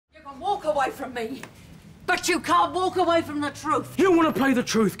Walk away from me. But you can't walk away from the truth. You want to play the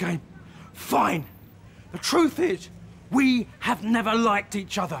truth game? Fine. The truth is, we have never liked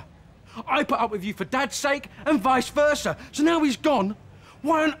each other. I put up with you for Dad's sake and vice versa. So now he's gone.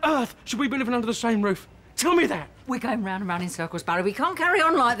 Why on earth should we be living under the same roof? Tell me that. We're going round and round in circles, Barry. We can't carry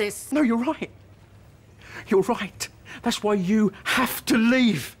on like this. No, you're right. You're right. That's why you have to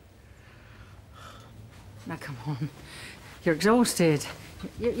leave. Now, come on. You're exhausted.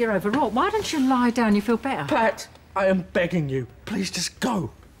 You're overwrought. Why don't you lie down? You feel better. Pat, I am begging you. Please just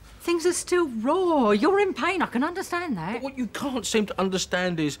go. Things are still raw. You're in pain. I can understand that. But what you can't seem to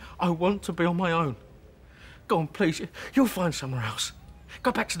understand is I want to be on my own. Go on, please. You'll find somewhere else.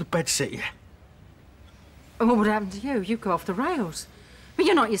 Go back to the bedsit, yeah? And what would happen to you? You'd go off the rails. But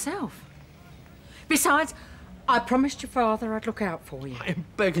you're not yourself. Besides, I promised your father I'd look out for you. I am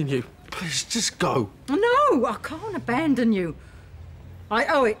begging you. Please, just go. No, I can't abandon you. I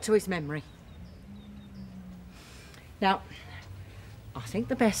owe it to his memory. Now, I think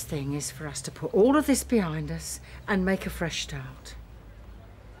the best thing is for us to put all of this behind us and make a fresh start.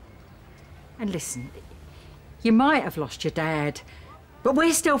 And listen, you might have lost your dad, but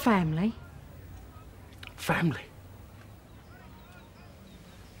we're still family. Family?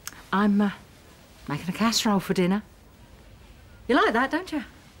 I'm making a casserole for dinner. You like that, don't you?